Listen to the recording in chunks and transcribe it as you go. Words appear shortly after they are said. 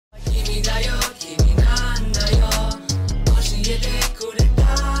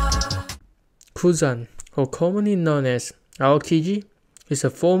Kuzan, or commonly known as Aokiji, is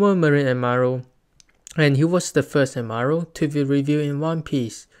a former Marine Admiral, and he was the first Admiral to be revealed in One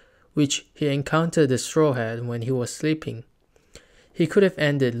Piece, which he encountered the Straw Hat when he was sleeping. He could have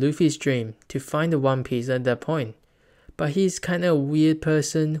ended Luffy's dream to find the One Piece at that point, but he is kinda a weird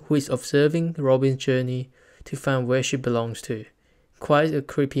person who is observing Robin's journey to find where she belongs to. Quite a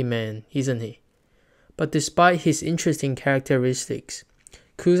creepy man, isn't he? But despite his interesting characteristics,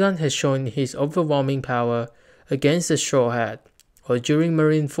 Kuzan has shown his overwhelming power against the Straw Hat, or during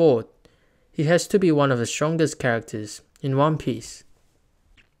Marineford. He has to be one of the strongest characters in One Piece.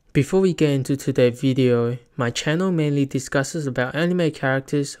 Before we get into today's video, my channel mainly discusses about anime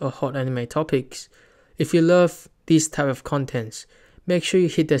characters or hot anime topics. If you love these type of contents, make sure you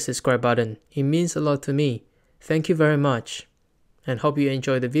hit that subscribe button. It means a lot to me. Thank you very much, and hope you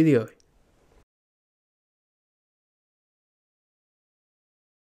enjoy the video.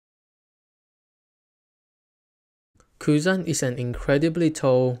 Kuzan is an incredibly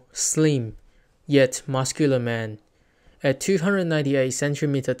tall, slim, yet muscular man. At 298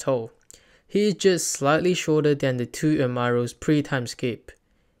 cm tall, he is just slightly shorter than the two admirals pre-time skip.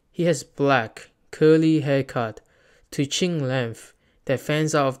 He has black, curly haircut to chin length that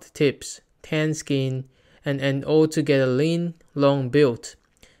fans out of the tips, tan skin, and an altogether lean, long build.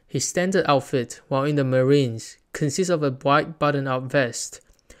 His standard outfit while in the Marines consists of a white button-up vest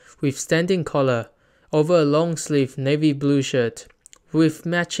with standing collar over a long-sleeved navy blue shirt with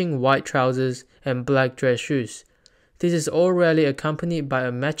matching white trousers and black dress shoes. This is all rarely accompanied by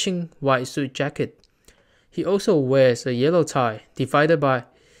a matching white suit jacket. He also wears a yellow tie divided by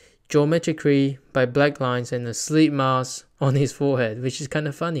geometrically by black lines and a sleep mask on his forehead, which is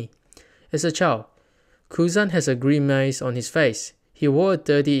kinda funny. As a child, Kuzan has a grimace on his face. He wore a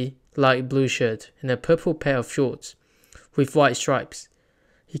dirty light blue shirt and a purple pair of shorts with white stripes.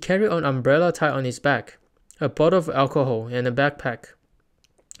 He carried an umbrella tied on his back, a bottle of alcohol, and a backpack.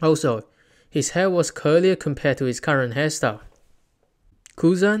 Also, his hair was curlier compared to his current hairstyle.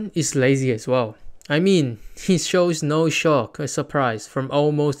 Kuzan is lazy as well. I mean, he shows no shock or surprise from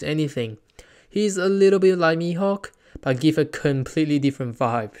almost anything. He is a little bit like Mihawk, but give a completely different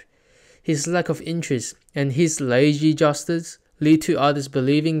vibe. His lack of interest and his lazy justice lead to others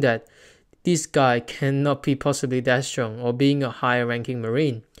believing that this guy cannot be possibly that strong or being a higher ranking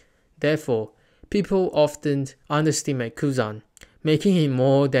Marine. Therefore, people often underestimate Kuzan, making him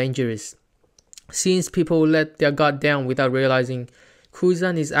more dangerous. Since people let their guard down without realizing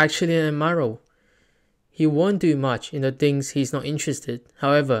Kuzan is actually an admiral. He won't do much in the things he's not interested.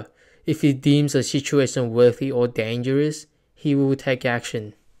 However, if he deems a situation worthy or dangerous, he will take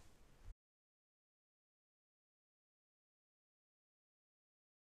action.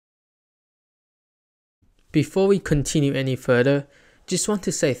 Before we continue any further, just want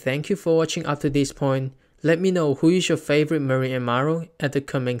to say thank you for watching up to this point. Let me know who is your favorite Marine Admiral at the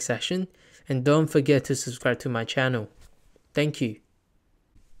comment section, and don't forget to subscribe to my channel. Thank you.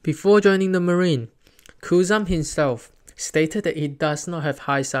 Before joining the Marine, Kuzan himself stated that he does not have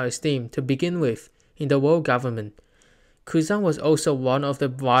high self-esteem to begin with in the world government. Kuzan was also one of the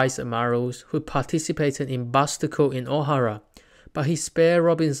vice admirals who participated in Buster in Ohara, but he spared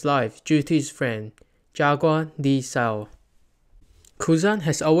Robin's life due to his friend, Jaguar D. Sao. Kuzan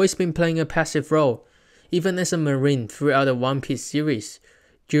has always been playing a passive role, even as a Marine throughout the One Piece series.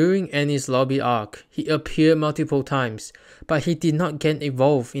 During Enies Lobby arc, he appeared multiple times, but he did not get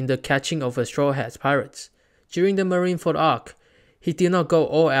involved in the catching of the Straw Hat pirates. During the Marineford arc, he did not go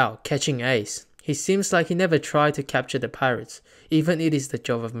all out catching Ace. He seems like he never tried to capture the pirates, even it is the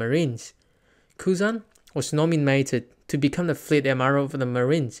job of Marines. Kuzan was nominated to become the Fleet Admiral of the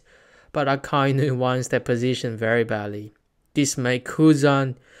Marines, but Akainu wants that position very badly. This made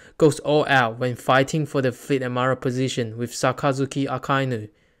Kuzan goes all out when fighting for the Fleet Admiral position with Sakazuki Akainu.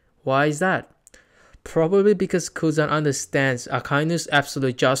 Why is that? Probably because Kuzan understands Akainu's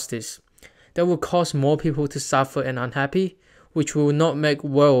absolute justice. That will cause more people to suffer and unhappy, which will not make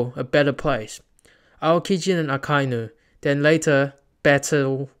world a better place. Aokiji and Akainu then later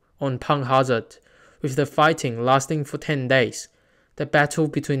battle on Punk Hazard, with the fighting lasting for 10 days. The battle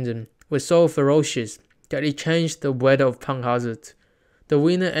between them was so ferocious that it changed the weather of Punk Hazard. The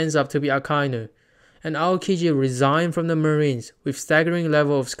winner ends up to be Akainu, and Aokiji resigned from the Marines with staggering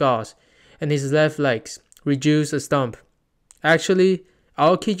level of scars, and his left legs reduced a stump. Actually,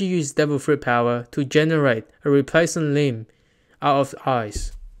 Aokiji used Devil Fruit power to generate a replacement limb out of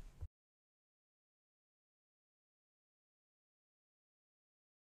ice.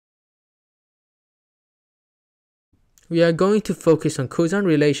 We are going to focus on Kuzan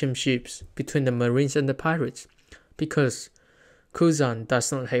relationships between the Marines and the pirates, because Kuzan does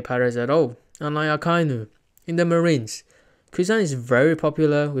not hate pirates at all. unlike Akainu. In the Marines, Kuzan is very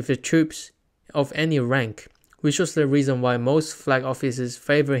popular with the troops of any rank, which was the reason why most flag officers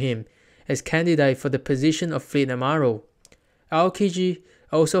favor him as candidate for the position of Fleet Admiral. Aokiji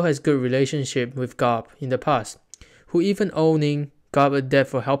also has good relationship with Garp in the past, who even owing Garp a debt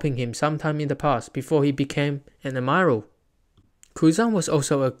for helping him sometime in the past before he became an admiral. Kuzan was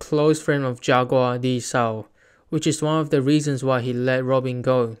also a close friend of Jaguar di Sao, which is one of the reasons why he let Robin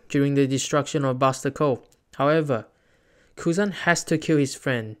go during the destruction of Buster Cove. However, Kuzan has to kill his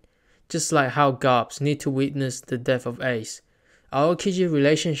friend, just like how Garps need to witness the death of Ace. Aokiji's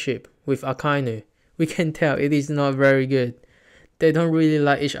relationship with Akainu, we can tell it is not very good. They don't really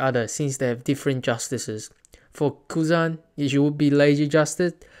like each other since they have different justices. For Kuzan, it would be lazy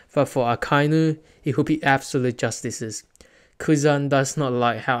justice, but for Akainu, it would be absolute justices. Kuzan does not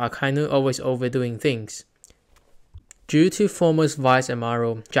like how Akainu always overdoing things. Due to former Vice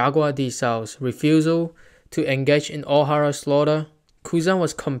Admiral Jaguar di Sao's refusal to engage in Ohara slaughter, Kuzan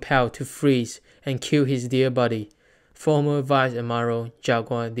was compelled to freeze and kill his dear buddy, former Vice Admiral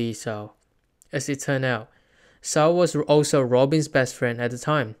Jaguar di Sao. As it turned out, Sao was also Robin's best friend at the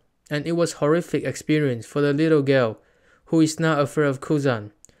time, and it was a horrific experience for the little girl, who is now afraid of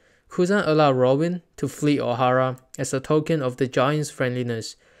Kuzan. Kuzan allowed Robin to flee Ohara as a token of the giant's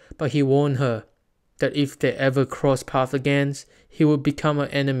friendliness, but he warned her that if they ever crossed paths again, he would become an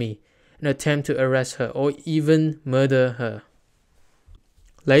enemy and attempt to arrest her or even murder her.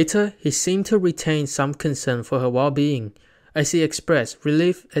 Later, he seemed to retain some concern for her well-being, as he expressed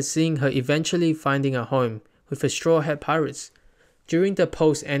relief at seeing her eventually finding a home with the Straw Hat Pirates. During the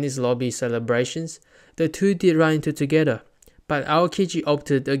post-Enies Lobby celebrations, the two did run into together, but Aokiji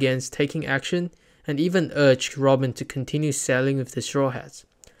opted against taking action and even urged Robin to continue sailing with the Straw Hats,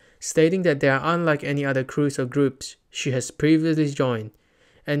 stating that they are unlike any other crews or groups she has previously joined,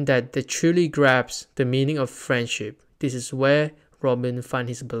 and that they truly grasp the meaning of friendship. This is where Robin finds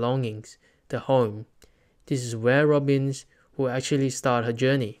his belongings, the home. This is where Robin will actually start her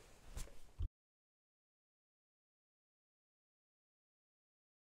journey.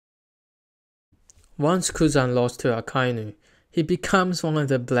 Once Kuzan lost to Akainu, he becomes one of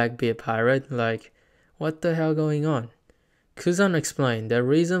the Blackbeard pirate, like, what the hell going on? Kuzan explained the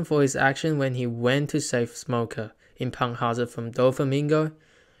reason for his action when he went to save Smoker in Punk Hazard from Doflamingo,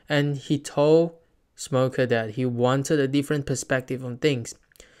 and he told Smoker that he wanted a different perspective on things,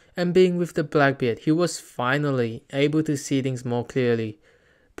 and being with the Blackbeard, he was finally able to see things more clearly,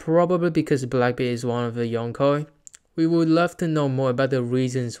 probably because Blackbeard is one of the Yonkoi. We would love to know more about the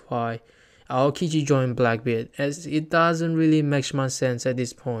reasons why Aokiji joined Blackbeard, as it doesn't really make much sense at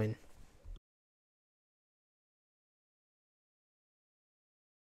this point.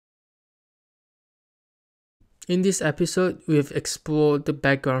 In this episode, we have explored the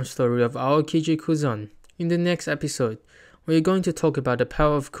background story of Aokiji Kuzan. In the next episode, we are going to talk about the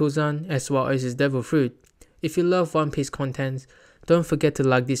power of Kuzan as well as his devil fruit. If you love One Piece content, don't forget to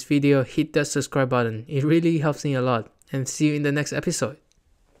like this video, hit that subscribe button, it really helps me a lot, and see you in the next episode.